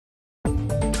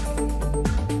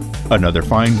Another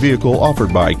fine vehicle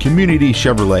offered by Community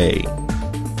Chevrolet.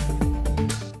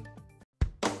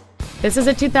 This is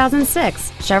a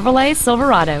 2006 Chevrolet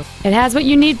Silverado. It has what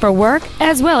you need for work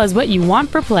as well as what you want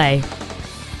for play.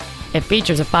 It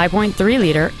features a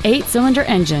 5.3-liter 8-cylinder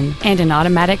engine and an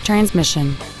automatic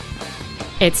transmission.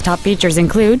 Its top features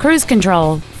include cruise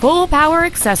control, full power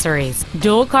accessories,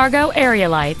 dual cargo area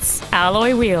lights,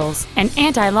 alloy wheels, an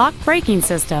anti-lock braking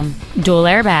system, dual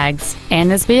airbags,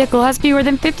 and this vehicle has fewer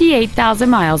than 58,000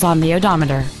 miles on the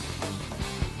odometer.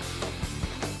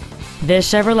 This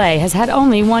Chevrolet has had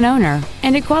only one owner,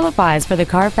 and it qualifies for the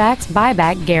Carfax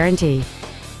buyback guarantee.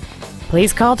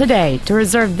 Please call today to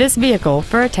reserve this vehicle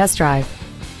for a test drive.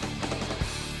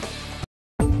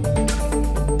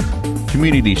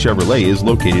 Community Chevrolet is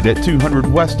located at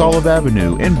 200 West Olive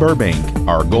Avenue in Burbank.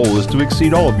 Our goal is to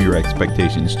exceed all of your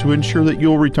expectations to ensure that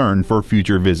you'll return for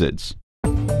future visits.